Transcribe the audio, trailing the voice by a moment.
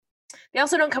They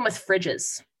also don't come with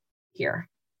fridges here.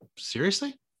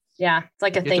 Seriously? Yeah, it's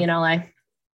like a thing in LA.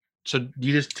 So do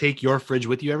you just take your fridge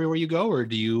with you everywhere you go, or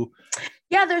do you?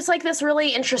 Yeah, there's like this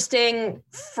really interesting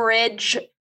fridge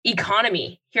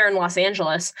economy here in Los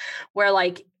Angeles where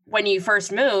like when you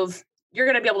first move, you're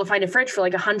going to be able to find a fridge for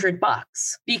like $100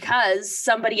 because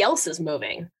somebody else is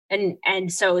moving.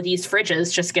 And so these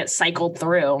fridges just get cycled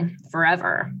through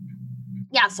forever.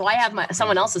 Yeah, so I have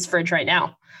someone else's fridge right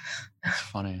now. That's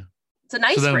funny. It's a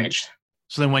nice fridge.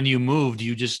 So then when you move, are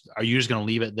you just going to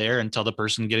leave it there and tell the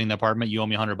person getting the apartment, you owe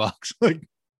me $100? Like,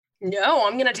 no,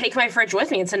 I'm going to take my fridge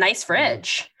with me. It's a nice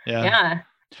fridge. Yeah.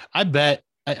 I bet.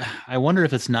 I wonder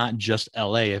if it's not just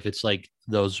LA, if it's like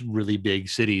those really big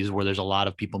cities where there's a lot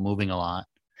of people moving a lot,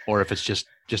 or if it's just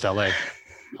LA.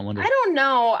 I wonder. I don't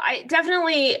know. I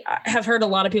definitely have heard a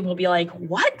lot of people be like,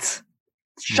 what?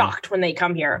 Shocked when they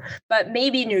come here, but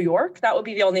maybe New York, that would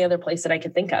be the only other place that I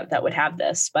could think of that would have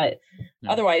this. But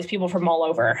otherwise, people from all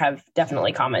over have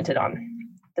definitely commented on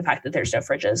the fact that there's no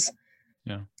fridges.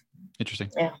 Yeah.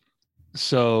 Interesting. Yeah.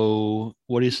 So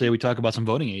what do you say we talk about some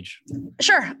voting age?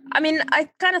 Sure. I mean, I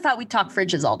kind of thought we'd talk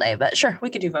fridges all day, but sure, we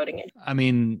could do voting age. I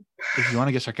mean, if you want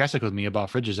to get sarcastic with me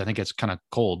about fridges, I think it's kind of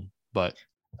cold, but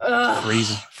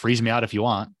freeze me out if you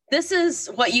want. This is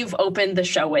what you've opened the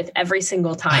show with every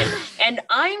single time. And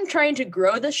I'm trying to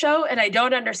grow the show and I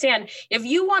don't understand. If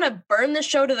you want to burn the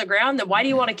show to the ground, then why do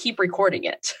you want to keep recording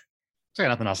it? I got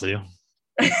nothing else to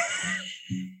do.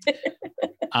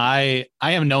 I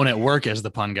am known at work as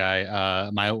the pun guy.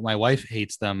 My wife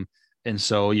hates them. And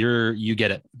so you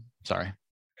get it. Sorry.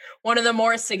 One of the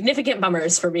more significant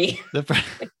bummers for me. The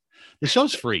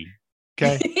show's free.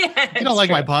 Okay. Yeah, you don't like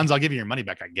my puns, I'll give you your money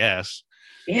back, I guess.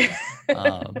 Yeah.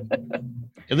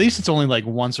 At least it's only like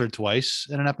once or twice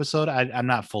in an episode. I'm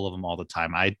not full of them all the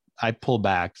time. I pull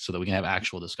back so that we can have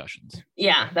actual discussions.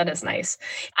 Yeah, that is nice.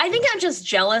 I think I'm just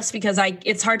jealous because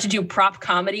it's hard to do prop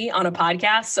comedy on a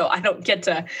podcast. So I don't get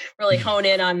to really hone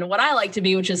in on what I like to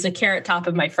be, which is the Carrot Top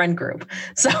of my friend group.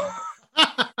 So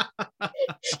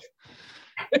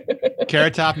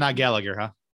Carrot Top, not Gallagher, huh?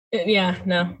 Yeah,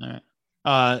 no. All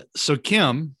right. So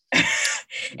Kim.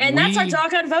 And that's our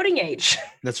talk on voting age.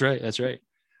 That's right. That's right.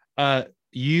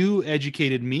 You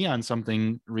educated me on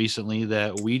something recently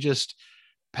that we just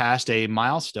passed a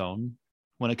milestone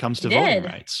when it comes to voting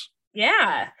rights.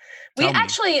 Yeah. We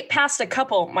actually passed a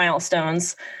couple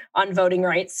milestones on voting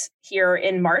rights here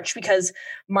in March because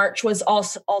March was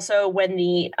also when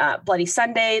the Bloody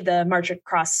Sunday, the March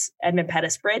across Edmund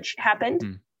Pettus Bridge happened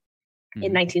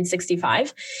in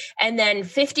 1965. And then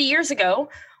 50 years ago,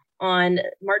 on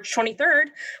March 23rd,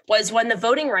 was when the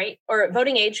voting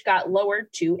age got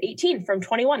lowered to 18 from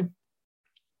 21.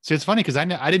 See, it's funny because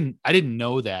I didn't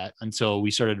know that until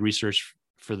we started research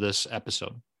for this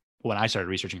episode. When I started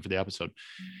researching for the episode,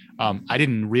 I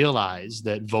didn't realize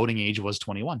that voting age was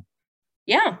 21.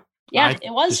 Yeah,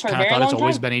 it was for a very long time. It's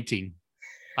always been 18.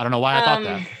 I don't know why I thought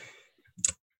that.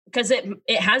 Because it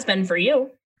has been for you,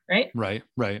 right? Right.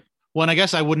 Well, and I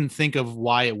guess I wouldn't think of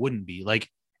why it wouldn't be like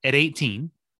at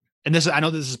 18. And I know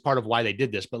this is part of why they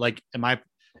did this, but like at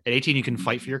 18, you can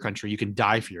fight for your country. You can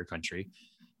die for your country.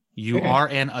 You are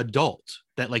an adult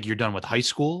that like you're done with high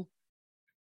school.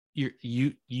 You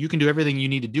can do everything you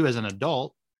need to do as an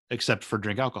adult, except for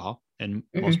drink alcohol in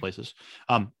most places.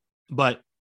 But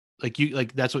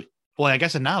that's what, well, I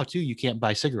guess now too, you can't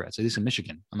buy cigarettes, at least in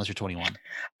Michigan, unless you're 21.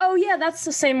 Oh yeah. That's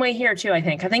the same way here too. I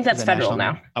think that's federal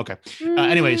now. Okay.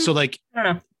 Anyway, so I don't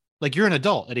know. Like you're an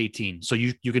adult at 18, so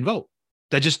you can vote.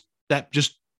 That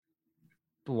just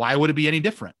why would it be any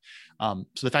different? So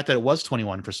the fact that it was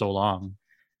 21 for so long,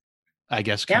 I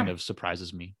guess kind of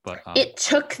surprises me, but it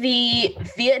took the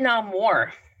Vietnam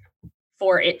War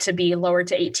for it to be lowered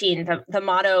to 18. The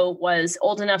motto was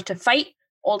old enough to fight,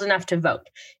 old enough to vote.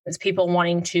 It was people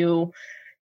wanting to,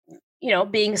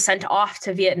 being sent off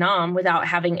to Vietnam without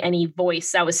having any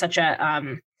voice. That was such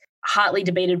a hotly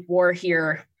debated war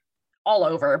here all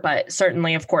over, but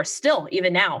certainly, of course, still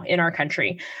even now in our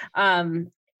country.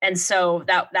 And so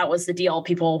that was the deal.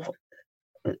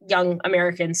 Young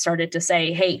Americans started to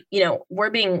say, hey,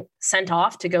 we're being sent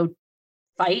off to go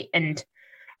fight. And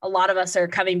a lot of us are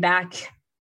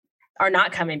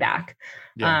not coming back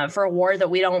for a war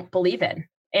that we don't believe in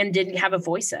and didn't have a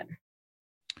voice in.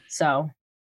 So.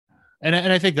 And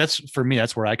I think for me,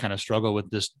 that's where I kind of struggle with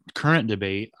this current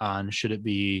debate on should it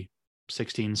be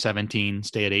 16, 17,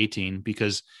 stay at 18,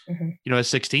 because, at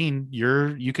 16,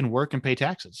 you can work and pay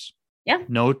taxes. Yeah.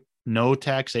 No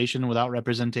taxation without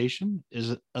representation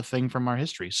is a thing from our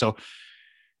history. So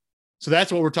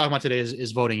that's what we're talking about today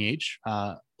is voting age.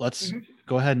 Let's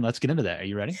go ahead and let's get into that. Are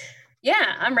you ready?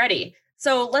 Yeah, I'm ready.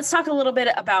 So let's talk a little bit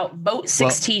about Vote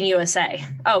 16 USA.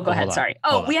 Oh, go ahead. Sorry.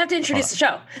 Oh, we have to introduce the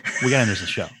show. We got to introduce the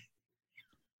show.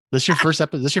 This your first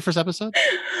episode? This your first episode?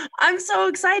 I'm so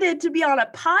excited to be on a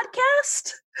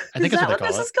podcast. I think that's what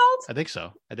this is called. I think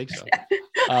so.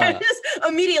 I just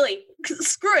immediately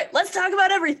screw it. Let's talk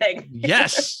about everything.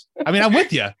 Yes. I mean, I'm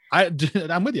with you.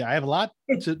 I'm with you. I have a lot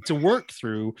to work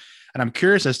through, and I'm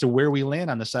curious as to where we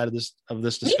land on the side of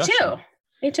this discussion.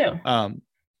 Me too.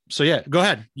 So yeah, go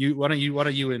ahead. Why don't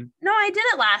you in? No, I did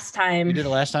it last time. You did it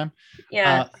last time?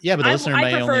 Yeah. Yeah, but the listener may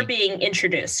only. I prefer being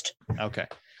introduced. Okay.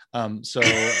 So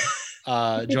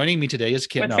joining me today is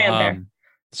Kim. Welcome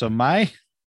to My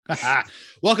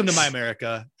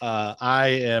America. I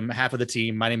am half of the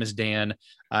team. My name is Dan.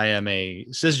 I am a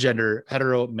cisgender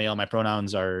hetero male. My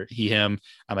pronouns are he, him.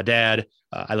 I'm a dad.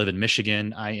 I live in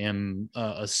Michigan. I am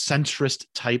a centrist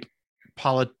type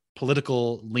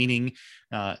political leaning,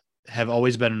 have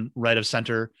always been right of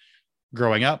center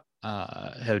growing up,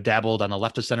 have dabbled on the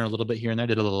left of center a little bit here and there,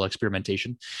 did a little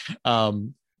experimentation.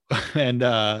 And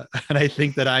I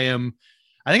think that I'm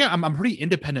a pretty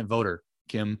independent voter,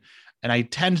 Kim, and I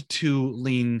tend to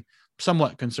lean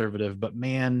somewhat conservative, but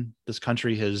man, this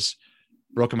country has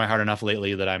broken my heart enough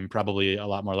lately that I'm probably a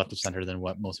lot more left of center than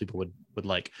what most people would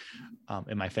like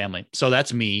in my family. So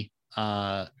that's me,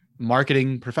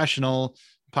 marketing professional,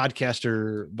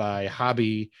 podcaster by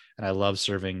hobby, and I love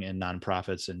serving in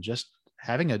nonprofits and just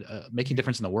having making a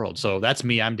difference in the world. So that's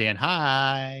me. I'm Dan.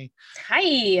 Hi.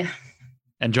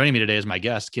 And joining me today is my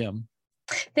guest, Kim.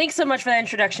 Thanks so much for that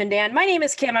introduction, Dan. My name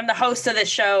is Kim. I'm the host of this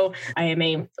show. I am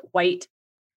a white,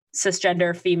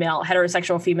 cisgender female,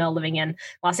 heterosexual female living in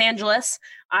Los Angeles.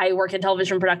 I work in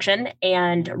television production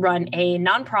and run a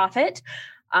nonprofit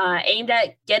aimed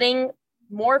at getting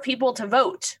more people to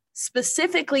vote,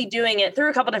 specifically doing it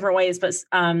through a couple different ways. But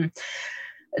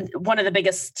one of the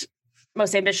biggest,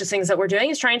 most ambitious things that we're doing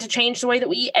is trying to change the way that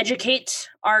we educate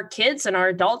our kids and our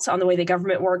adults on the way the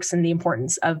government works and the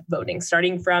importance of voting,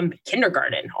 starting from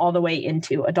kindergarten all the way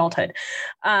into adulthood.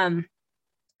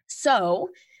 So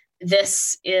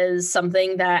this is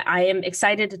something that I am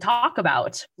excited to talk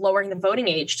about, lowering the voting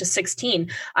age to 16.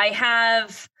 I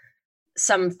have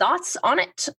some thoughts on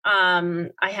it. I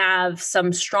have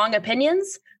some strong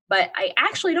opinions, but I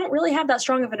actually don't really have that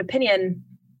strong of an opinion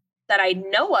that I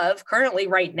know of currently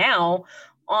right now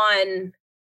on,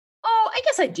 I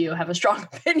guess I do have a strong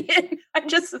opinion. I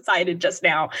just decided just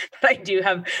now that I do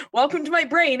have, welcome to my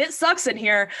brain. It sucks in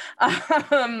here.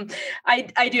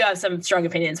 I do have some strong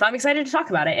opinions, but I'm excited to talk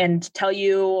about it and tell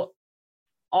you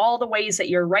all the ways that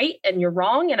you're right and you're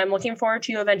wrong. And I'm looking forward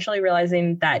to you eventually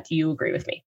realizing that you agree with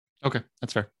me. Okay,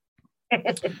 that's fair.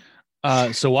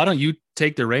 So why don't you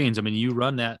take the reins? I mean, you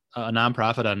run a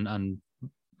nonprofit on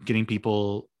getting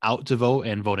people out to vote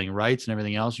and voting rights and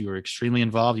everything else. You are extremely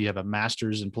involved. You have a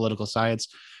master's in political science.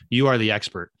 You are the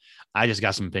expert. I just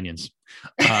got some opinions.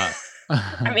 I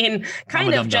mean,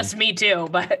 kind of just me too,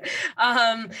 but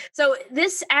so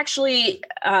this actually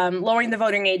lowering the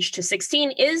voting age to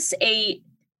 16 is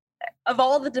of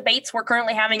all the debates we're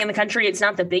currently having in the country, it's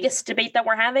not the biggest debate that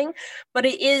we're having, but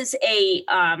it is a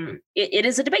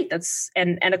debate that's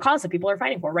and a cause that people are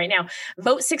fighting for right now.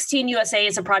 Vote 16 USA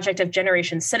is a project of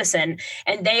Generation Citizen,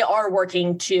 and they are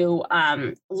working to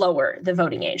lower the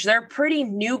voting age. They're a pretty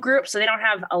new group, so they don't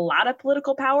have a lot of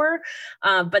political power,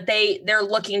 but they're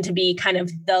looking to be kind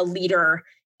of the leader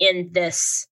in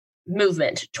this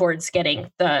movement towards getting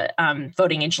the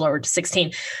voting age lowered to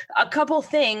 16. A couple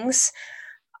things.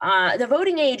 The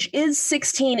voting age is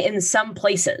 16 in some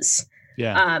places.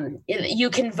 Yeah.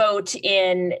 You can vote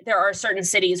there are certain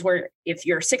cities where if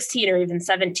you're 16 or even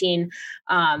 17,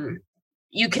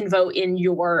 you can vote in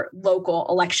your local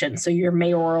election. So your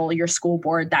mayoral, your school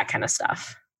board, that kind of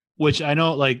stuff. Which I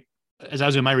know, like, as I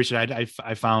was doing my research,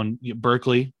 I found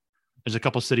Berkeley. There's a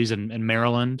couple cities in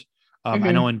Maryland. I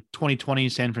know in 2020,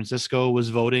 San Francisco was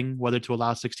voting whether to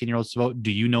allow 16-year-olds to vote.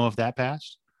 Do you know if that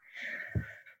passed?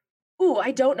 Ooh,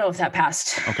 I don't know if that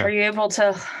passed. Okay. Are you able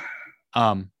to?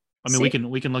 I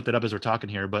mean, we can look that up as we're talking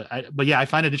here, but yeah, I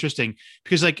find it interesting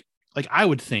because like I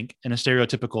would think in a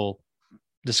stereotypical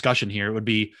discussion here, it would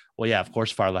be, well, yeah, of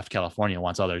course, far left California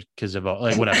wants other kids to vote,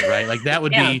 like whatever, right? Like that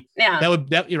would be,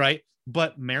 you're right.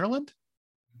 But Maryland?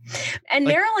 And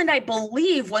Maryland, I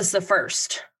believe, was the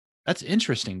first. That's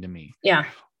interesting to me. Yeah.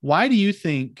 Why do you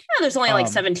think? Yeah, there's only like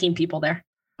 17 people there.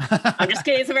 I'm just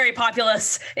kidding. It's a very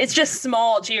populous. It's just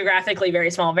small, geographically very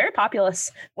small, very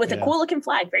populous with a cool looking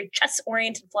flag, very chess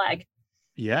oriented flag.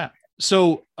 Yeah.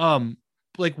 So, so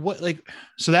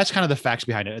that's kind of the facts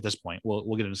behind it at this point.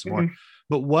 We'll get into some more,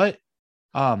 but what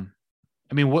are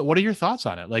your thoughts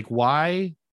on it? Like,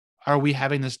 why are we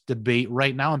having this debate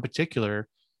right now in particular?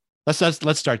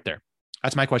 Let's start there.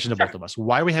 That's my question to both of us.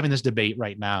 Why are we having this debate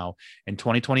right now in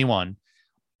 2021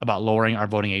 about lowering our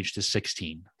voting age to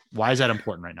 16? Why is that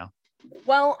important right now?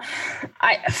 Well,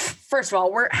 first of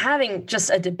all, we're having just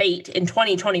a debate in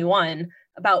 2021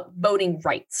 about voting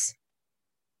rights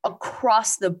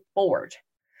across the board.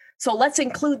 So let's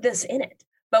include this in it.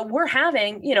 But we're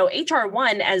having, HR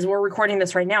 1, as we're recording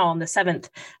this right now on the 7th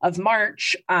of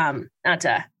March, not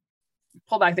to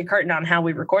pull back the curtain on how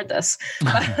we record this.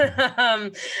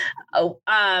 But,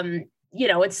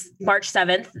 it's March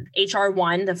 7th, HR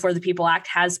 1, the For the People Act,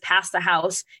 has passed the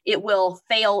House. It will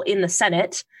fail in the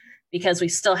Senate because we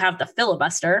still have the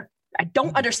filibuster. I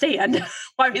don't understand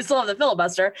why we still have the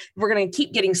filibuster. We're going to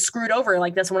keep getting screwed over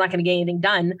like this. We're not going to get anything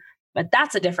done. But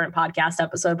that's a different podcast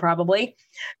episode probably.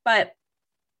 But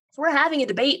we're having a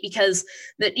debate because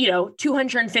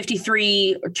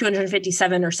 253 or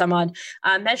 257 or some odd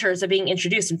measures are being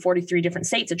introduced in 43 different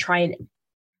states to try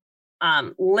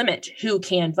and limit who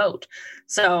can vote.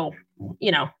 So,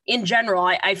 in general,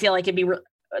 I feel like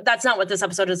that's not what this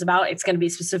episode is about. It's going to be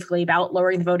specifically about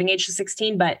lowering the voting age to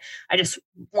 16, but I just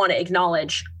want to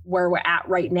acknowledge where we're at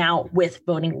right now with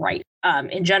voting rights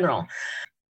in general.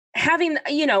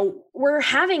 We're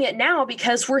having it now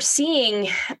because we're seeing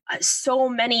so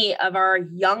many of our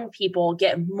young people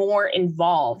get more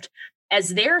involved as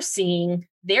they're seeing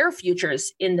their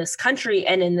futures in this country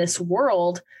and in this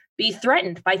world be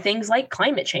threatened by things like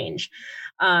climate change.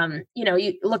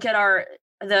 You look at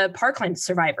the Parkland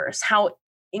survivors, how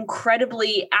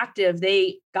incredibly active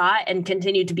they got and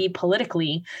continue to be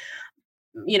politically,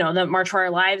 the March for Our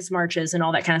Lives marches and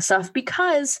all that kind of stuff,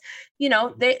 because,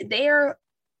 their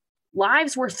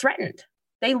lives were threatened.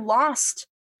 They lost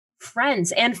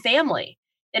friends and family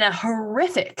in a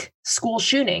horrific school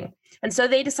shooting. And so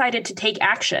they decided to take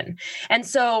action. And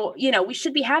so, we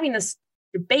should be having this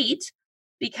debate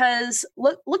because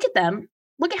look at them.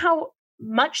 Look at how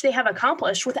much they have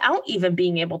accomplished without even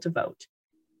being able to vote.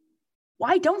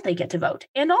 Why don't they get to vote?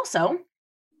 And also,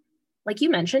 like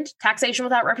you mentioned, taxation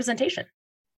without representation.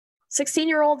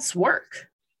 16-year-olds work.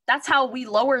 That's how we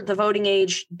lowered the voting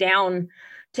age down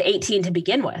to 18 to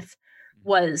begin with,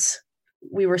 was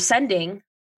we were sending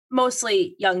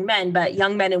mostly young men, but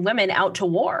young men and women out to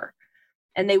war,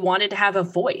 and they wanted to have a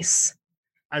voice.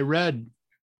 I read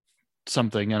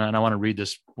something, and I want to read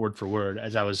this word for word.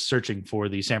 As I was searching for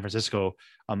the San Francisco,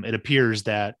 it appears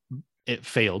that it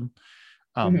failed.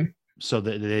 So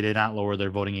that they did not lower their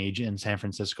voting age in San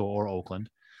Francisco or Oakland,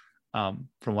 from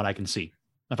what I can see.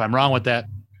 If I'm wrong with that,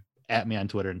 at me on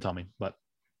Twitter and tell me, but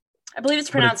I believe it's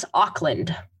pronounced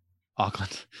Auckland.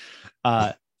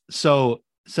 So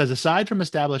says, aside from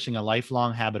establishing a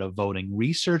lifelong habit of voting,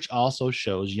 research also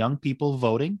shows young people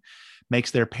voting makes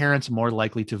their parents more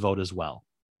likely to vote as well.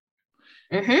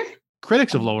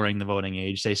 Critics of lowering the voting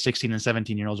age say 16 and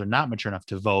 17-year-olds are not mature enough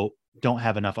to vote, don't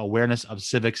have enough awareness of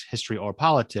civics, history, or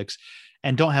politics,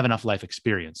 and don't have enough life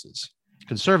experiences.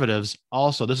 Conservatives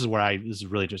also, this is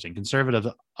really interesting. Conservatives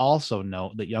also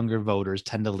note that younger voters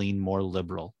tend to lean more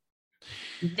liberal.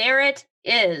 There it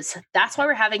is. That's why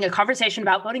we're having a conversation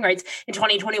about voting rights in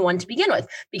 2021 to begin with,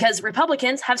 because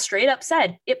Republicans have straight up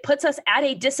said it puts us at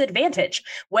a disadvantage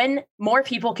when more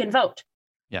people can vote.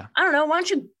 Yeah. I don't know. Why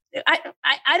don't you?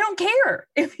 I don't care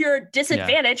if you're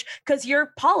disadvantaged because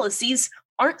your policies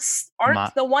aren't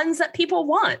the ones that people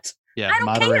want. Yeah. I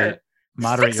don't care.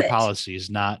 Moderate your policies,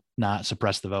 not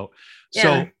suppress the vote. Yeah.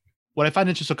 So what I find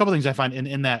interesting, so a couple of things I find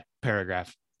in that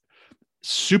paragraph,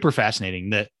 super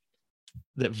fascinating, that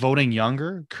voting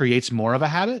younger creates more of a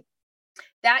habit.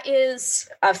 That is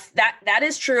that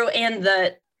is true. And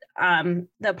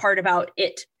the part about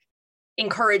it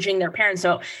encouraging their parents.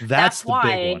 So that's why,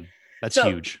 big one. That's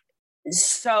huge.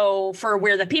 So for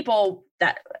where the people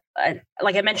that,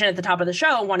 like I mentioned at the top of the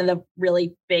show, one of the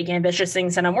really big ambitious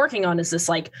things that I'm working on is this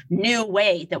like new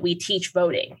way that we teach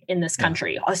voting in this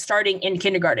country, starting in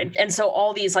kindergarten. And so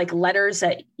all these like letters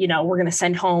that, we're going to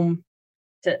send home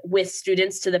with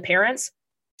students to the parents,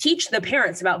 teach the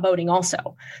parents about voting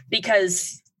also,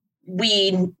 because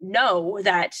we know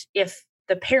that if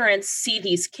the parents see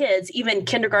these kids, even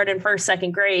kindergarten, first,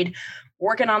 second grade,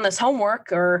 working on this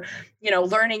homework or,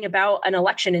 learning about an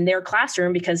election in their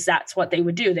classroom, because that's what they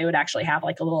would do. They would actually have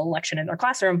like a little election in their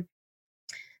classroom.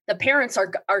 The parents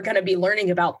are going to be learning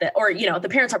about that, or, the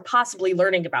parents are possibly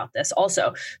learning about this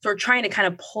also. So we're trying to kind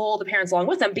of pull the parents along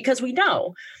with them, because we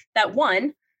know that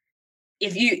one,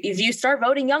 if you start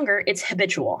voting younger, it's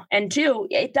habitual. And two,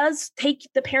 it does take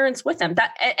the parents with them.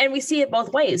 And we see it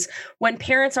both ways. When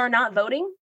parents are not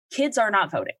voting, kids are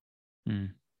not voting.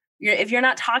 If you're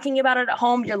not talking about it at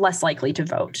home, you're less likely to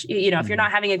vote. If you're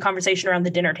not having a conversation around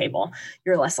the dinner table,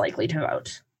 you're less likely to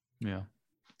vote. Yeah.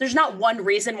 There's not one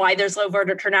reason why there's low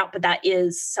voter turnout, but that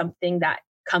is something that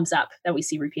comes up that we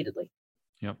see repeatedly.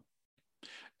 Yep.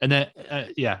 And then,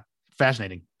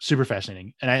 fascinating, super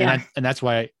fascinating. And that's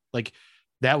why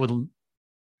that would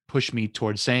push me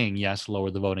towards saying, yes,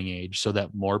 lower the voting age so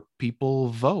that more people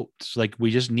vote. Like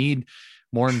we just need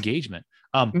more engagement.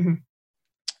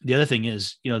 The other thing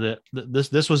is,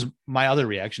 this was my other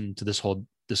reaction to this whole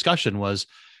discussion was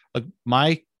like,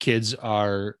 my kids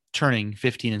are turning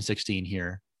 15 and 16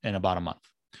 here in about a month.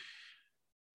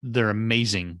 They're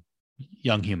amazing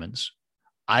young humans.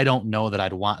 I don't know that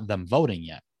I'd want them voting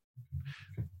yet,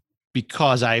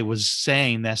 because I was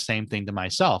saying that same thing to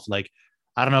myself. Like,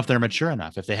 I don't know if they're mature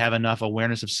enough, if they have enough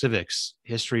awareness of civics,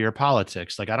 history, or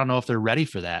politics. Like, I don't know if they're ready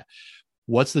for that.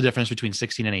 What's the difference between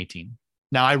 16 and 18?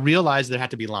 Now, I realize there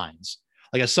had to be lines.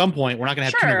 Like, at some point, we're not going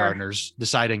to have kindergartners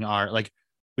deciding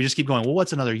we just keep going, well,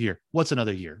 what's another year? What's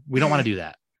another year? We don't want to do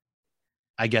that.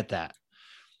 I get that.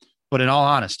 But in all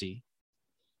honesty,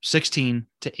 16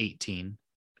 to 18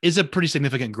 is a pretty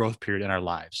significant growth period in our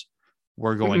lives.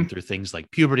 We're going through things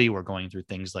like puberty. We're going through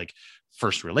things like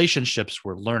first relationships.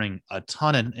 We're learning a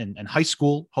ton in high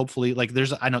school, hopefully. Like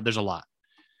I know there's a lot.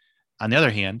 On the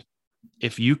other hand,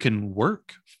 if you can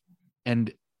work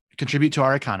and contribute to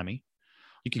our economy,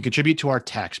 you can contribute to our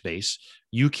tax base,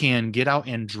 you can get out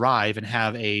and drive and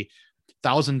have a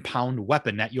 1,000-pound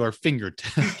weapon at your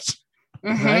fingertips,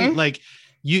 right? Like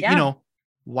you know,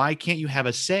 why can't you have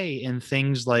a say in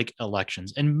things like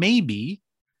elections? And maybe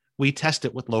we test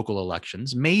it with local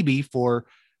elections. Maybe for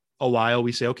a while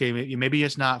we say, okay, maybe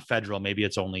it's not federal. Maybe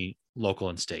it's only local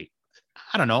and state.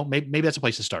 I don't know. Maybe that's a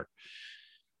place to start.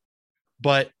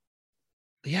 But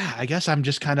yeah, I guess I'm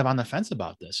just kind of on the fence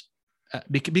about this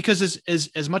because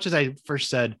as much as I first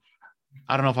said,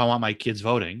 I don't know if I want my kids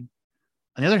voting.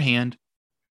 On the other hand,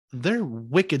 they're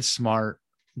wicked smart.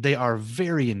 They are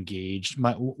very engaged.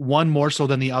 One more so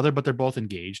than the other, but they're both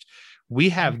engaged. We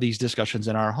have these discussions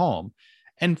in our home.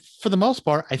 And for the most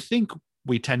part, I think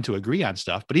we tend to agree on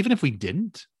stuff. But even if we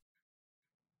didn't,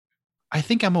 I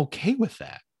think I'm okay with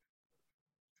that.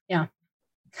 Yeah.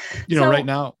 Right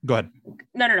now, go ahead.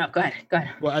 No, go ahead.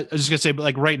 Well, I was just gonna say, but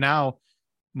like right now,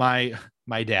 my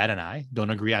dad and I don't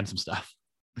agree on some stuff.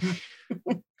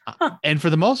 And for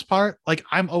the most part, like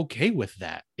I'm okay with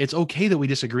that. It's okay that we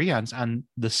disagree on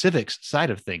the civics side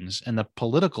of things and the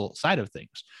political side of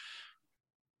things.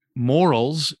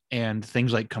 Morals and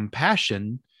things like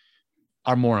compassion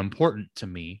are more important to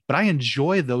me, but I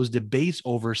enjoy those debates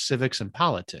over civics and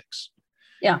politics.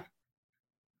 Yeah.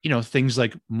 Things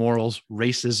like morals,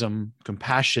 racism,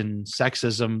 compassion,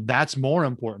 sexism, that's more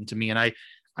important to me. And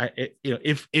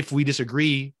if we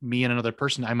disagree, me and another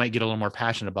person, I might get a little more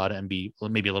passionate about it and be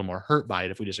maybe a little more hurt by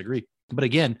it if we disagree. But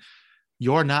again,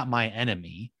 you're not my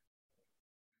enemy.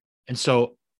 And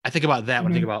so I think about that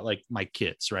when I think about like my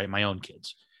kids, right? My own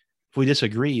kids. If we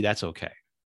disagree, that's okay.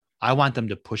 I want them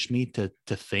to push me to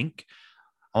think.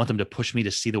 I want them to push me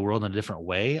to see the world in a different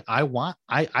way. I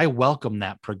welcome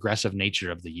that progressive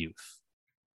nature of the youth.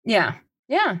 Yeah.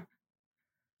 Yeah.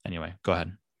 Anyway, go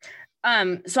ahead.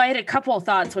 So I had a couple of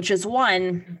thoughts, which is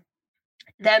one,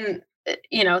 then,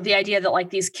 the idea that like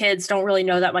these kids don't really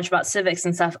know that much about civics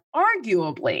and stuff.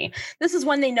 Arguably, this is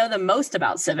when they know the most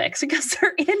about civics because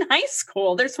they're in high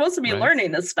school. They're supposed to be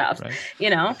learning this stuff,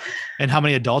 And how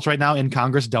many adults right now in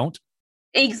Congress don't?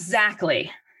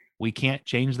 Exactly. We can't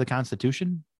change the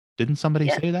Constitution. Didn't somebody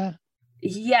say that?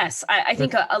 Yes, I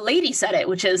think a lady said it,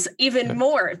 which is even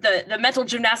more. The mental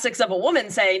gymnastics of a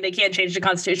woman saying they can't change the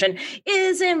Constitution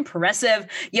is impressive.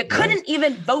 You couldn't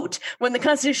even vote when the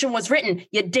Constitution was written.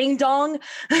 You ding dong.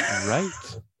 Right.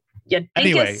 You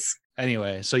dinkus.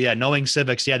 Anyway. So yeah, knowing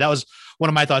civics. Yeah, that was one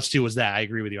of my thoughts too. Was that I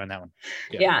agree with you on that one.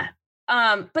 Yeah.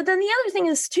 But then the other thing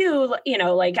is too,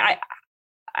 like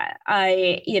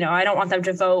I don't want them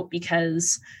to vote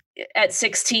because at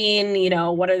 16,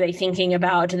 what are they thinking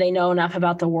about? Do they know enough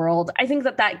about the world? I think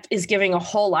that is giving a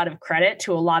whole lot of credit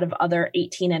to a lot of other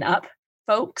 18 and up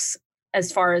folks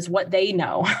as far as what they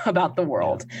know about the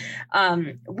world.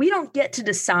 We don't get to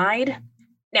decide.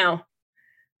 Now,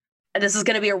 this is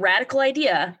going to be a radical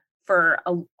idea for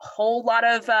a whole lot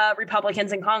of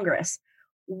Republicans in Congress.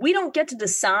 We don't get to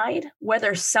decide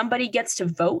whether somebody gets to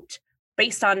vote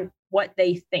based on what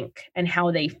they think and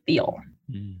how they feel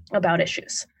about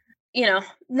issues.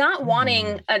 Not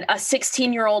wanting a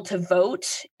 16-year-old to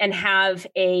vote and have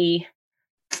a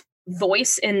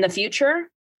voice in the future.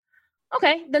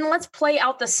 Okay, then let's play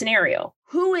out the scenario.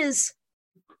 Who is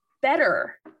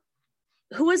better?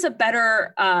 Who is a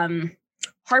better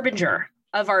harbinger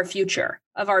of our future,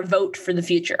 of our vote for the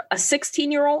future, a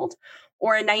 16-year-old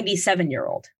or a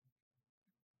 97-year-old.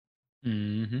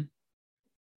 Mm-hmm.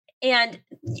 And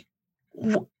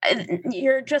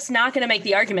you're just not going to make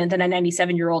the argument that a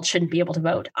 97-year-old shouldn't be able to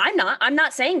vote. I'm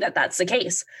not saying that that's the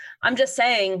case. I'm just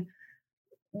saying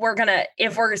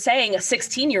if we're saying a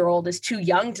 16-year-old is too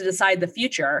young to decide the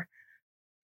future,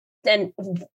 then,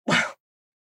 is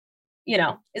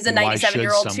a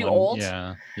 97-year-old too old?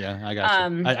 Yeah, I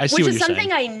got you. I see which what is you're something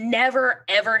saying. I never,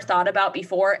 ever thought about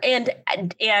before and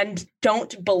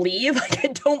don't believe. I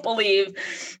don't believe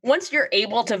once you're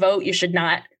able to vote, you should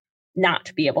not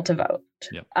be able to vote.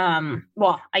 Yep.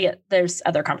 Well, I get there's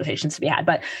other conversations to be had,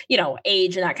 but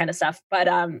age and that kind of stuff. But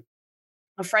a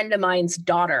friend of mine's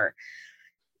daughter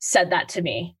said that to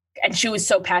me, and she was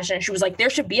so passionate. She was like,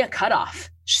 there should be a cutoff,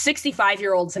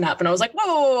 65-year-olds and up. And I was like,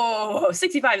 whoa,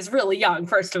 65 is really young,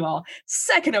 first of all.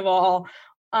 Second of all,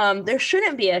 there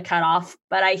shouldn't be a cutoff,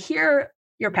 but I hear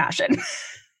your passion.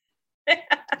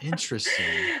 Interesting.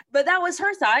 But that was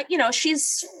her thought.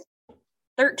 She's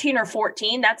 13 or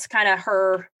 14. That's kind of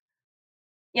her,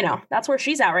 that's where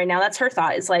she's at right now. That's her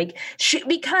thought, is like,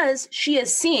 because she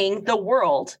is seeing the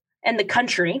world and the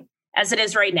country as it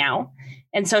is right now.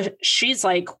 And so she's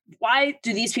like, why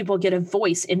do these people get a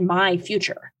voice in my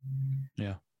future?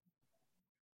 Yeah.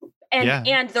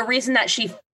 And the reason that she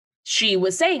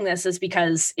was saying this is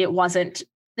because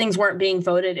things weren't being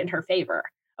voted in her favor.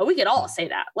 Oh, we could all say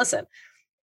that. Listen,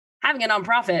 having a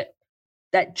nonprofit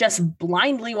that just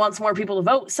blindly wants more people to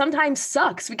vote sometimes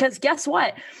sucks, because guess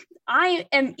what? I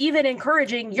am even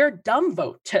encouraging your dumb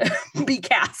vote to be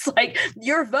cast, like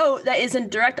your vote that is in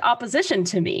direct opposition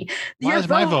to me. Why is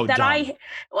my vote dumb?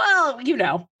 No, you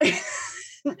know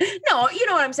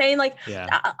what I'm saying? Like, yeah.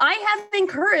 I have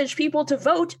encouraged people to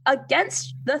vote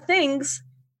against the things,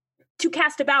 to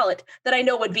cast a ballot that I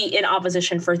know would be in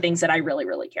opposition for things that I really,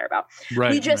 really care about.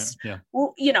 Right. We just,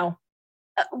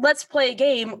 let's play a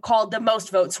game called The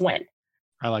Most Votes Win.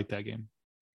 I like that game.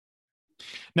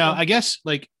 Now, I guess,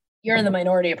 like, you're in the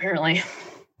minority, apparently.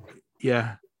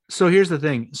 Yeah. So here's the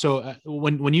thing. So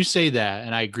when you say that,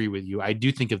 and I agree with you, I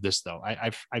do think of this though.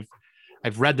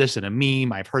 I've read this in a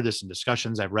meme. I've heard this in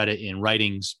discussions. I've read it in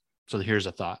writings. So here's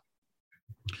a thought.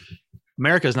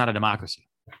 America is not a democracy.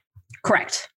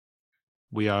 Correct.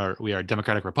 We are a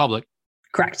democratic republic.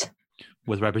 Correct.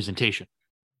 With representation,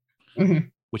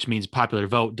 which means popular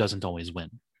vote doesn't always win.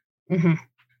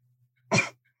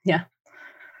 Yeah.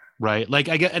 Right. Like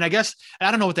I guess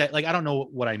I don't know I don't know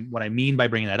what I mean by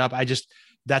bringing that up.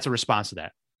 That's a response to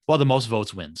that. Well, the most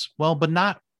votes wins. Well, but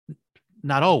not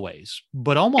always,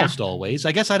 but almost always.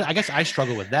 I guess I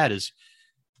struggle with that, is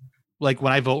like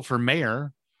when I vote for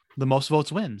mayor, the most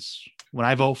votes wins. When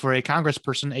I vote for a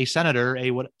congressperson, a senator,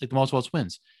 the most votes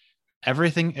wins.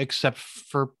 Everything except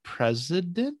for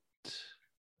president.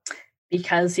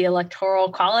 Because the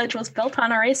Electoral College was built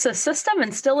on a racist system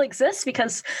and still exists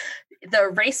because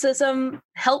the racism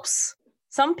helps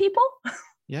some people.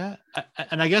 Yeah.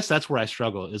 And I guess that's where I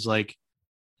struggle, is like,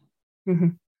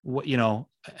 what,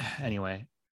 anyway.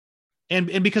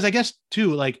 And because I guess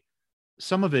too, like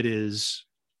some of it is,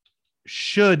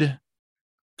 should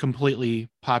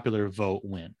completely popular vote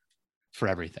win for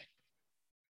everything?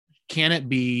 Can it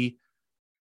be,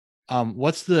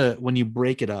 when you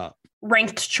break it up?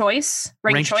 Ranked choice.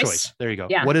 Ranked choice. There you go.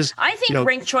 Yeah. I think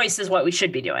ranked choice is what we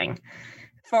should be doing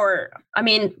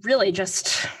really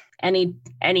just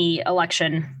any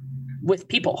election with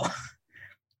people.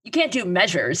 You can't do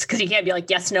measures because you can't be like,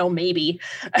 yes, no, maybe.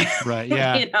 Right.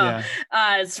 Yeah.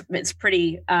 It's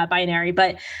pretty binary,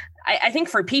 but I think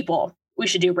for people, we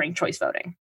should do ranked choice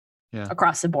voting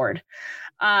across the board.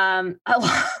 The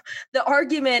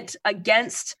argument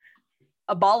against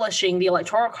abolishing the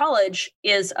Electoral College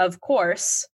is, of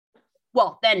course,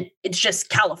 well, then it's just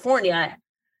California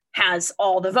has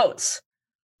all the votes.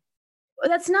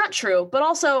 That's not true. But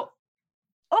also,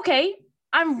 okay,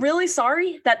 I'm really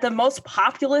sorry that the most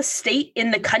populous state in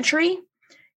the country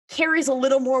carries a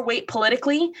little more weight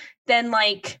politically than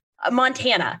like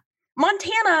Montana.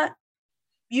 Montana,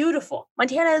 beautiful.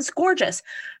 Montana is gorgeous.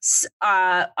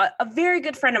 A very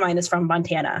good friend of mine is from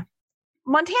Montana.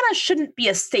 Montana shouldn't be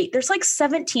a state. There's like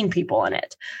 17 people in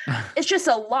it. It's just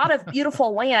a lot of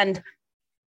beautiful land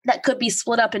that could be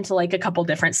split up into like a couple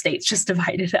different states, just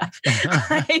divided up.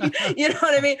 You know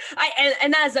what I mean?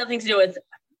 And that has nothing to do with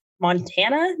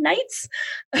Montana Knights.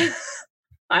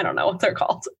 I don't know what they're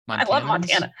called. I love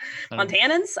Montana.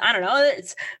 Montanans? I don't know.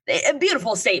 It's a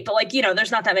beautiful state, but like, there's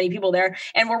not that many people there.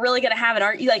 And we're really going to have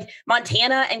like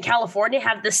Montana and California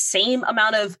have the same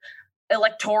amount of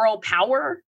electoral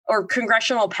power or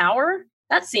congressional power.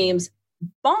 That seems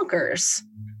bonkers.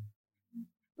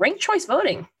 ranked choice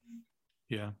voting.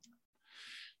 Yeah.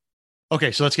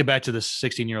 Okay, so let's get back to this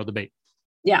 16-year-old debate.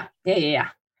 Yeah.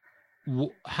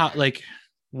 How, like,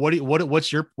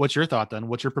 what's your thought then?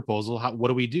 What's your proposal? What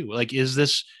do we do? Like,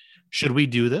 should we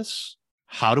do this?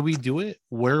 How do we do it?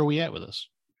 Where are we at with this?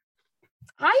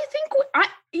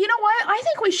 You know what? I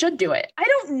think we should do it. I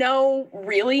don't know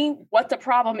really what the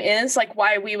problem is, like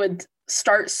why we would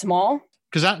start small.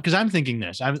 Because I'm thinking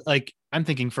this. I'm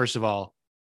thinking, first of all,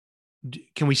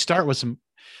 can we start with some,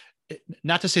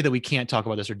 not to say that we can't talk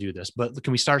about this or do this, but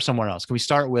can we start somewhere else? Can we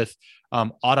start with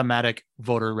automatic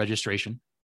voter registration?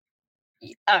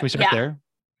 Can we start there?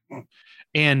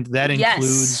 And that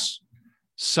includes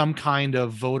some kind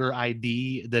of voter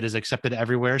ID that is accepted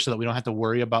everywhere so that we don't have to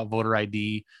worry about voter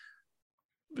ID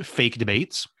fake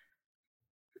debates.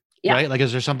 Yeah. Right? Like,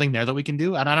 is there something there that we can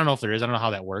do? And I don't know if there is. I don't know how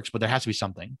that works, but there has to be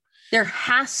something. There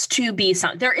has to be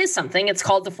some. There is something. It's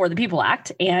called the For the People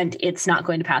Act, and it's not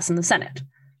going to pass in the Senate.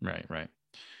 Right.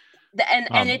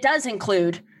 And it does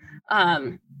include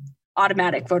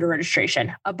automatic voter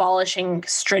registration, abolishing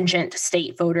stringent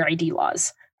state voter ID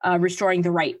laws, restoring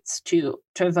the rights to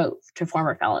vote to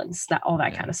former felons, all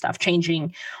that kind of stuff,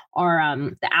 changing our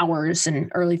the hours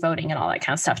and early voting and all that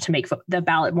kind of stuff to make the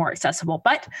ballot more accessible.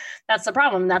 But that's the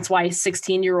problem. That's why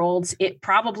 16-year-olds, it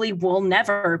probably will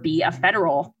never be a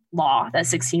federal law that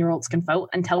 16-year-olds can vote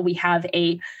until we have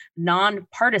a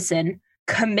nonpartisan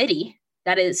committee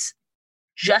that is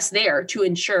just there to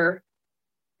ensure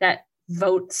that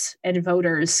votes and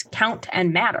voters count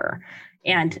and matter.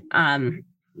 And,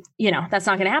 that's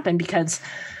not going to happen because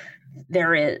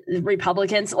there is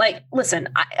Republicans. Like, listen,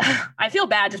 I feel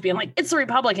bad just being like, it's the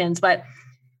Republicans, but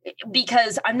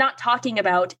because I'm not talking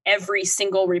about every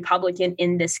single Republican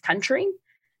in this country.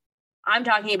 I'm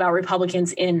talking about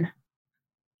Republicans in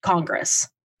Congress.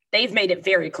 They've made it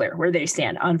very clear where they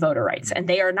stand on voter rights, and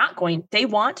they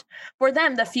want, for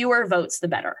them, the fewer votes, the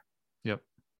better. Yep.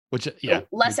 So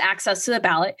less access to the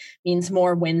ballot means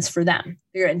more wins for them.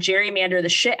 They're going to gerrymander the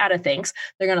shit out of things.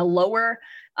 They're going to lower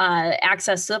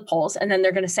access to the polls, and then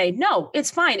they're going to say, no,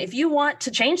 it's fine. If you want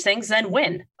to change things, then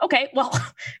win. Okay, well,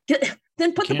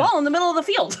 then put the ball in the middle of the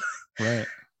field. Right.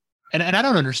 And I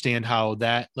don't understand how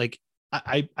that, like,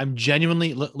 I'm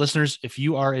genuinely, listeners, if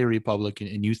you are a Republican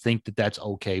and you think that that's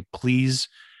okay, please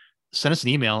send us an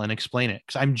email and explain it.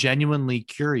 Because I'm genuinely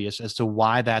curious as to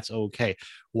why that's okay.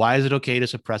 Why is it okay to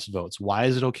suppress votes? Why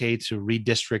is it okay to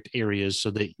redistrict areas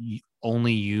so that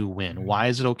only you win? Why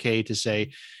is it okay to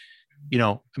say,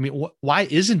 why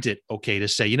isn't it okay to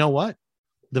say, you know what?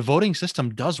 The voting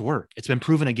system does work. It's been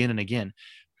proven again and again.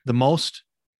 The most,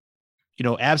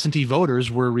 absentee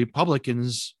voters were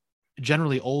Republicans,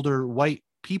 generally older white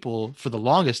people, for the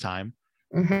longest time.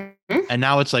 Mm-hmm. And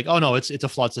now it's like, oh no, it's a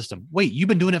flawed system. Wait, you've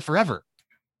been doing it forever.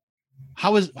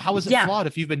 How is it flawed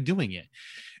if you've been doing it?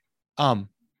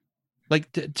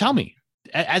 Tell me,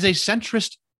 as a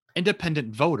centrist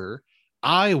independent voter,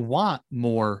 I want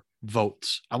more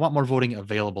votes. I want more voting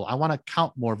available. I want to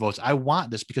count more votes. I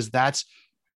want this because that's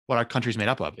what our country's made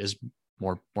up of, is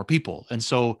more people. And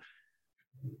so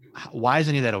why is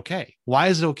any of that okay? Why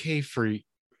is it okay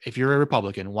if you're a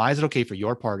Republican, why is it okay for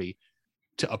your party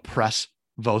to oppress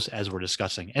votes as we're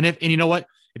discussing? And you know what,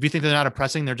 if you think they're not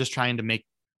oppressing, they're just trying to make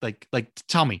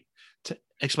tell me,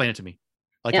 explain it to me.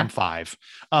 I'm 5.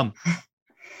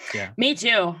 Me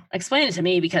too. Explain it to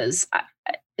me, because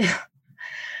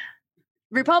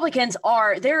Republicans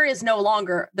there is no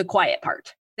longer the quiet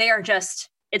part.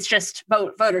 It's just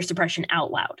voter suppression out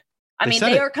loud.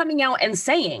 They are coming out and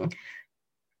saying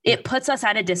it puts us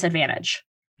at a disadvantage.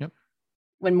 Yep.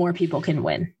 When more people can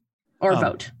win or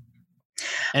vote.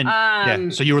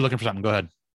 And so you were looking for something. Go ahead.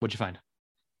 What'd you find?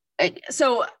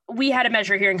 So we had a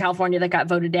measure here in California that got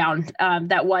voted down.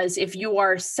 That was, if you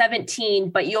are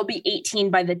 17, but you'll be 18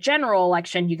 by the general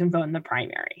election, you can vote in the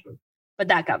primary. But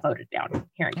that got voted down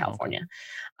here in California.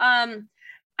 I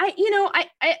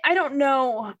don't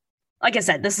know. Like I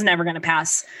said, this is never going to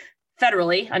pass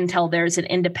federally until there's an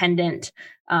independent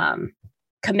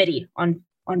committee on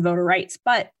voter rights.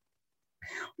 But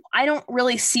I don't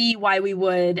really see why we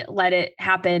would let it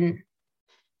happen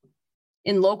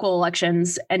in local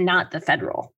elections and not the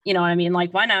federal. You know what I mean?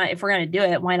 Like, why not? If we're going to do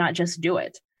it, why not just do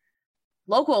it?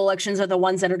 Local elections are the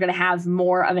ones that are going to have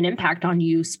more of an impact on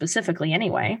you specifically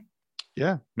anyway.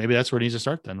 Yeah, maybe that's where it needs to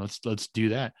start then. Let's do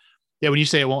that. Yeah, when you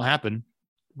say it won't happen,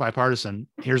 bipartisan,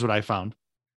 here's what I found.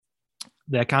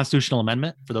 That constitutional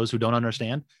amendment, for those who don't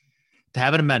understand, to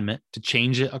have an amendment to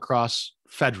change it across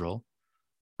federal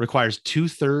requires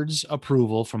 2/3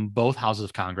 approval from both houses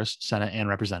of Congress, Senate and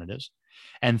representatives,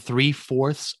 and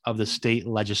 3/4 of the state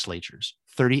legislatures.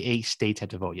 38 states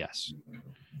had to vote yes.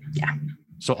 Yeah.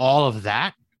 So all of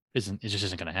that it just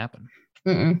isn't going to happen.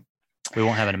 Mm-mm. We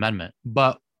won't have an amendment,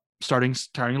 but starting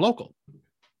local,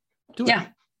 do it.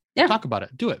 Yeah. Talk about it.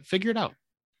 Do it. Figure it out.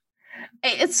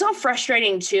 It's so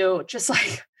frustrating too, just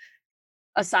like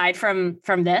aside from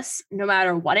this, no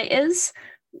matter what it is,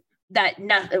 that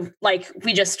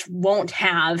we just won't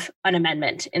have an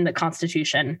amendment in the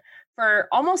Constitution for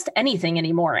almost anything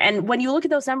anymore. And when you look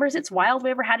at those numbers, it's wild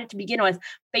we ever had it to begin with,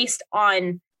 based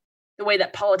on the way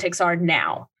that politics are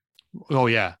now. Oh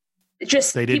yeah.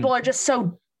 People are just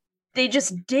they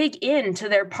just dig into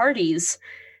their parties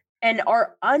and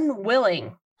are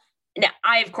unwilling. Now,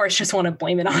 I, of course, just want to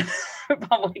blame it on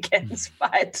Republicans,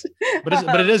 but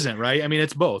it isn't, right? I mean,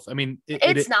 it's both. I mean,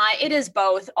 it's not. It is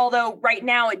both. Although right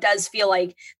now it does feel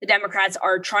like the Democrats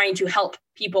are trying to help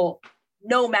people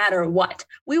no matter what.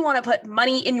 We want to put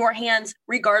money in your hands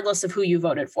regardless of who you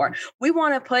voted for. We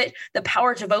want to put the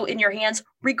power to vote in your hands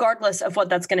regardless of what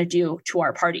that's going to do to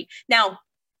our party. Now,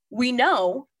 we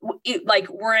know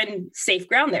we're in safe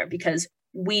ground there, because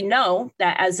we know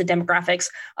that as the demographics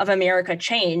of America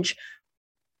change,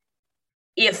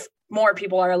 if more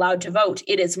people are allowed to vote,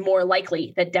 it is more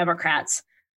likely that Democrats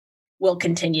will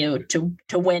continue to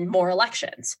win more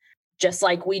elections. Just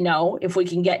like we know if we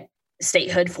can get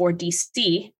statehood for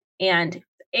DC and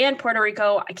Puerto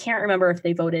Rico, I can't remember if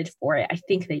they voted for it. I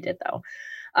think they did, though,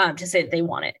 to say that they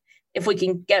want it. If we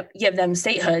can give them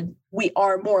statehood, we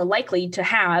are more likely to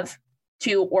have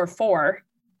 2 or 4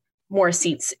 more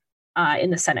seats in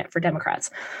the Senate for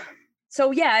Democrats.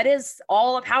 So yeah, it is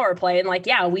all a power play.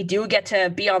 And we do get to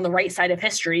be on the right side of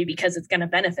history because it's going to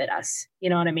benefit us. You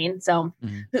know what I mean? So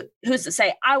who's to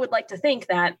say? I would like to think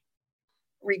that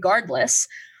regardless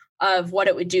of what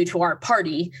it would do to our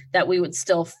party, that we would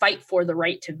still fight for the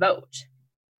right to vote.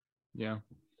 Yeah.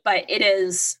 But it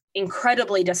is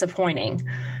incredibly disappointing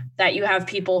that you have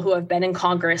people who have been in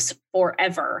Congress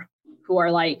forever who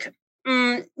are like,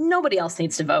 nobody else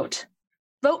needs to vote.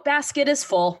 Vote basket is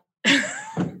full.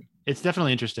 It's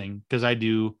definitely interesting because I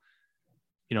do,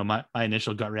 my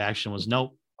initial gut reaction was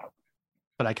nope,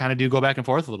 but I kind of do go back and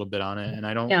forth a little bit on it. And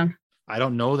I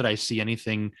don't know that I see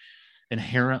anything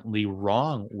inherently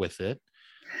wrong with it.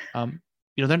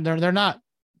 They're not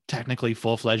technically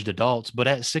full-fledged adults, but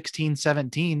at 16,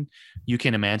 17, you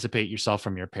can emancipate yourself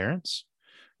from your parents.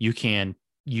 You can,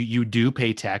 you do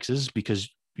pay taxes because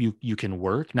you can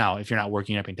work. Now, if you're not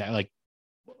working, you're not paying tax,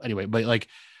 but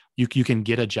you can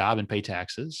get a job and pay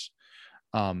taxes.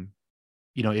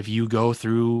 If you go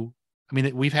through,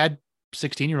 we've had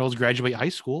 16-year-olds graduate high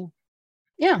school.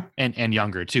 Yeah. And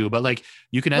younger too, but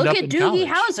you can end Look up at in Doogie college.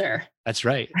 Howser. That's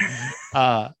right.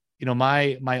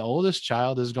 My oldest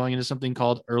child is going into something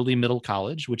called early middle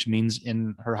college, which means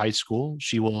in her high school,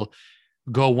 she will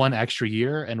go 1 extra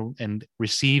year and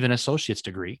receive an associate's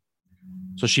degree.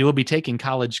 So she will be taking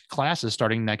college classes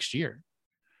starting next year.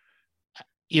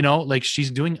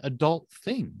 She's doing adult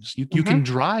things. You can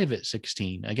drive at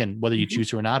 16. Again, whether you choose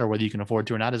to or not, or whether you can afford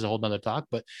to or not is a whole nother talk.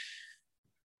 But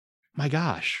my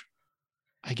gosh,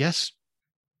 I guess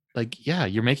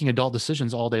you're making adult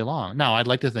decisions all day long. Now, I'd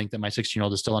like to think that my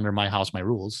 16-year-old is still under my house, my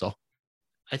rules. So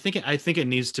I think it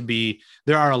needs to be,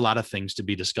 there are a lot of things to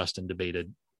be discussed and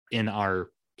debated in our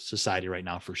society right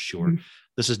now, for sure. Mm-hmm.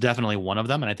 This is definitely one of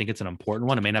them. And I think it's an important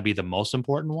one. It may not be the most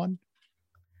important one.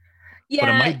 Yeah, but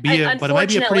it might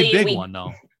be a pretty big one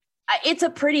though. It's a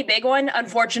pretty big one.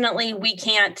 Unfortunately, we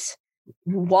can't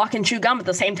walk and chew gum at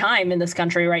the same time in this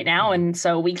country right now. And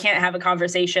so we can't have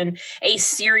a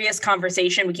serious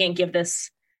conversation. We can't give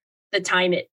this the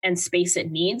time and space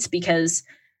it needs because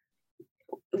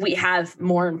we have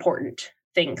more important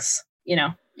things.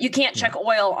 You can't check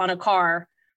oil on a car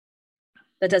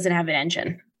that doesn't have an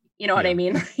engine. You know what I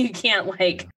mean? You can't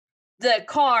the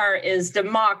car is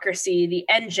democracy. The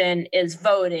engine is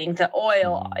voting. The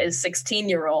oil is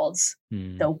 16-year-olds.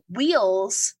 The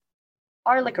wheels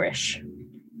are licorice.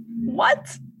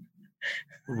 What?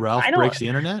 Ralph breaks the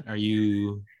internet? Are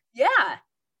you? Yeah.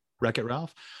 Wreck-It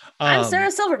Ralph? I'm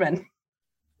Sarah Silverman.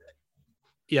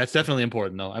 Yeah, it's definitely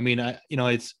important though.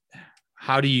 It's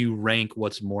how do you rank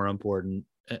what's more important?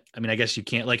 I guess you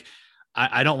can't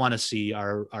I don't want to see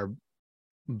our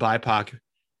BIPOC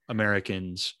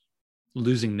Americans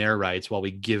losing their rights while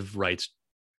we give rights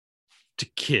to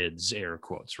kids, air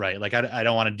quotes, right? I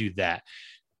don't want to do that.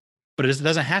 But it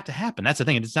doesn't have to happen. That's the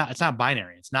thing. It's not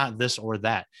binary. It's not this or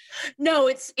that. No,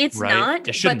 it's right? not.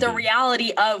 But the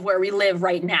reality of where we live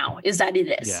right now is that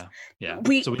it is. Yeah.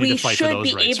 We should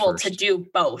be able to do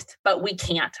both, but we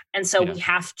can't. And so we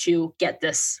have to get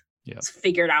this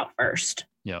figured out first.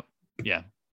 Yeah.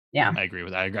 I agree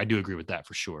with that. I do agree with that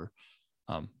for sure.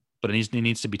 But it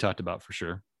needs to be talked about for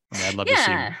sure. I'd love to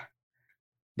see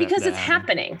because it's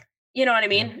happening. You know what I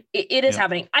mean? Yeah. It is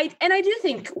happening. I do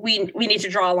think we need to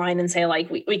draw a line and say, like,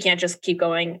 we can't just keep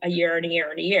going a year and a year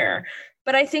and a year.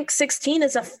 But I think 16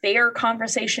 is a fair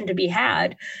conversation to be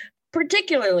had,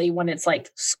 particularly when it's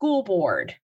like school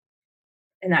board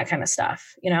and that kind of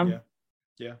stuff, you know?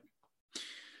 Yeah.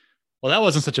 Well, that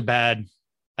wasn't such a bad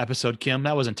episode, Kim.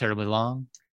 That wasn't terribly long.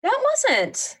 That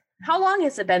wasn't. How long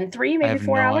has it been? 3, maybe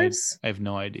 4 hours? I have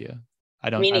no idea.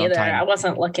 I don't. Me neither. I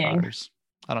wasn't looking.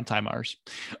 I don't time ours.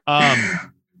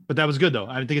 But that was good though.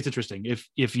 I think it's interesting.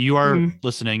 If you are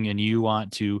listening and you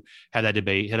want to have that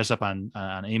debate, hit us up on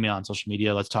email, on social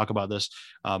media. Let's talk about this.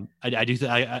 I do.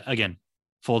 Again,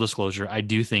 full disclosure, I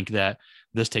do think that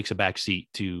this takes a back seat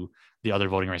to the other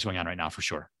voting rights going on right now for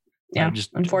sure. Yeah.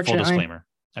 Just unfortunately. Full disclaimer.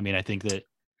 I mean, I think that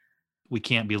we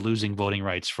can't be losing voting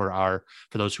rights for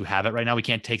those who have it right now. We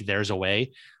can't take theirs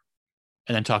away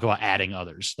and then talk about adding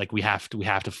others. Like we have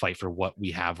to fight for what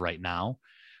we have right now.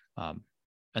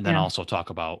 And then also talk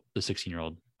about the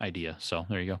 16-year-old idea. So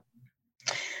there you go.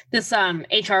 This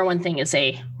HR one thing is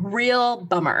a real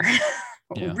bummer,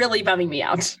 really bumming me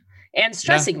out and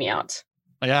stressing me out.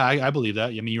 Yeah, I believe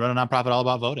that. I mean, you run a nonprofit all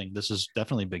about voting. This is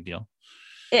definitely a big deal.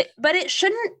 But it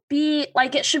shouldn't be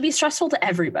like, it should be stressful to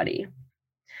everybody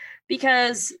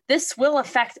because this will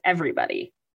affect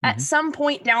everybody at some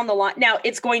point down the line. Now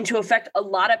it's going to affect a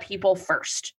lot of people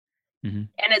first, and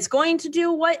it's going to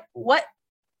do what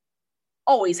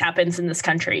always happens in this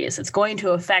country is it's going to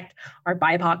affect our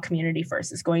BIPOC community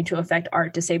first. It's going to affect our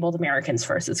disabled Americans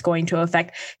first. It's going to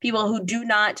affect people who do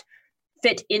not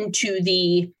fit into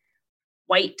the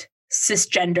white,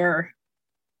 cisgender,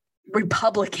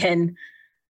 Republican,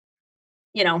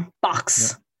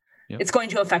 box. Yep. It's going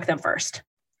to affect them first.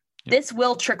 Yep. This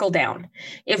will trickle down.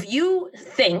 If you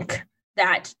think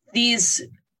that these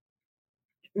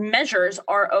measures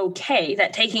are okay,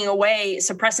 that taking away,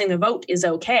 suppressing the vote is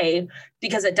okay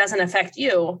because it doesn't affect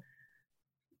you,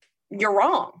 you're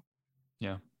wrong.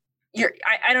 Yeah.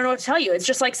 I don't know what to tell you. It's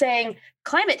just like saying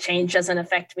climate change doesn't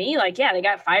affect me. Like, yeah, they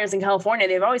got fires in California.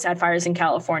 They've always had fires in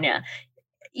California.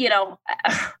 I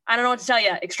don't know what to tell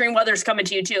you. Extreme weather's coming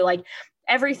to you too. Like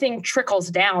everything trickles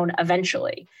down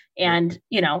eventually. And,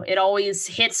 it always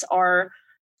hits our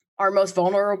most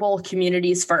vulnerable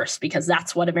communities first, because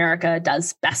that's what America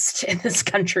does best in this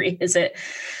country. Is it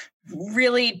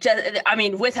really,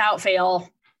 without fail,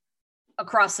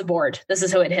 across the board, this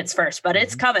is who it hits first, but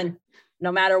it's coming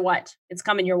no matter what. It's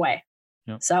coming your way.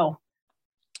 Yep. So.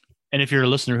 And if you're a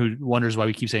listener who wonders why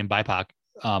we keep saying BIPOC,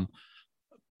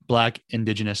 Black,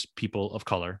 Indigenous people of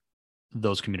color,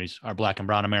 those communities are Black and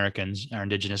Brown Americans, are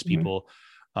Indigenous people,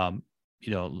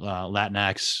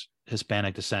 Latinx,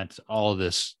 Hispanic descent, all of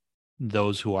this,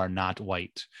 those who are not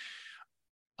white,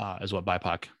 is what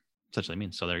BIPOC essentially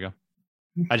means. So there you go.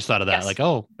 I just thought of that. Yes. Like,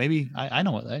 oh, maybe I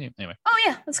know what that is. Anyway. Oh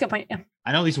yeah, that's a good point. Yeah.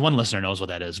 I know at least one listener knows what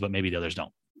that is, but maybe the others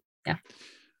don't. Yeah.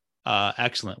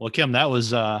 Excellent. Well, Kim, that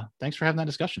was, thanks for having that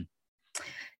discussion.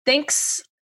 Thanks.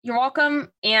 You're welcome.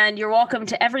 And you're welcome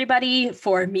to everybody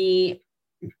for me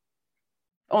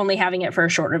only having it for a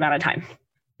short amount of time.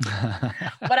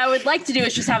 What I would like to do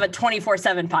is just have a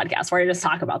 24/7 podcast where I just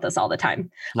talk about this all the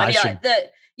time.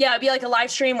 It'd be like a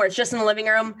live stream where it's just in the living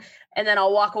room, and then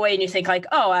I'll walk away and you think like,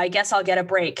 oh, I guess I'll get a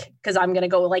break because I'm going to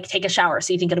go like take a shower.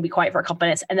 So you think it'll be quiet for a couple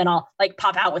minutes, and then I'll like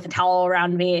pop out with a towel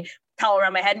around my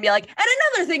head and be like, and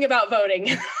another thing about voting.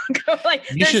 Like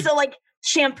there's still like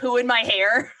shampoo in my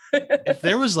hair. If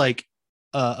there was like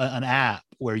an app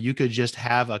where you could just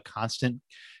have a constant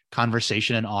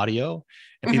conversation and audio,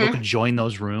 and people could join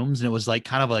those rooms, and it was like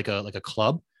kind of like a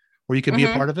club where you could be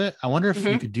a part of it. I wonder if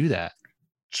you could do that.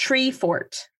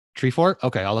 Treefort.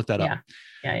 Okay, I'll look that up.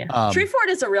 Yeah. Treefort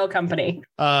is a real company.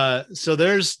 So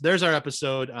there's our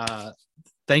episode.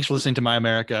 Thanks for listening to My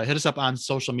America. Hit us up on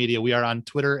social media. We are on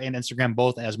Twitter and Instagram,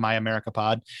 both as My America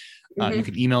Pod. You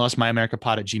can email us,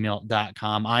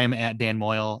 myamericapod@gmail.com. I am at Dan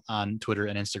Moyle on Twitter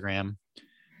and Instagram.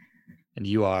 And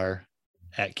you are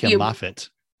at Kim Moffitt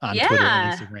on Twitter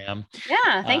and Instagram.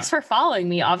 Yeah. Thanks for following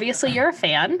me. Obviously you're a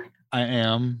fan. I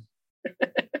am.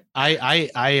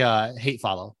 I hate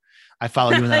follow. I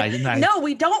follow you and then I no,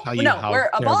 we don't. No,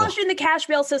 we're abolishing the cash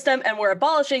bail system and we're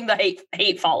abolishing the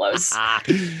hate follows.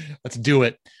 Let's do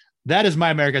it. That is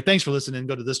My America. Thanks for listening.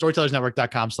 Go to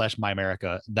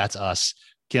thestorytellersnetwork.com/myamerica. That's us.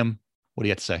 Kim, what do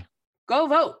you have to say? Go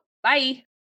vote. Bye.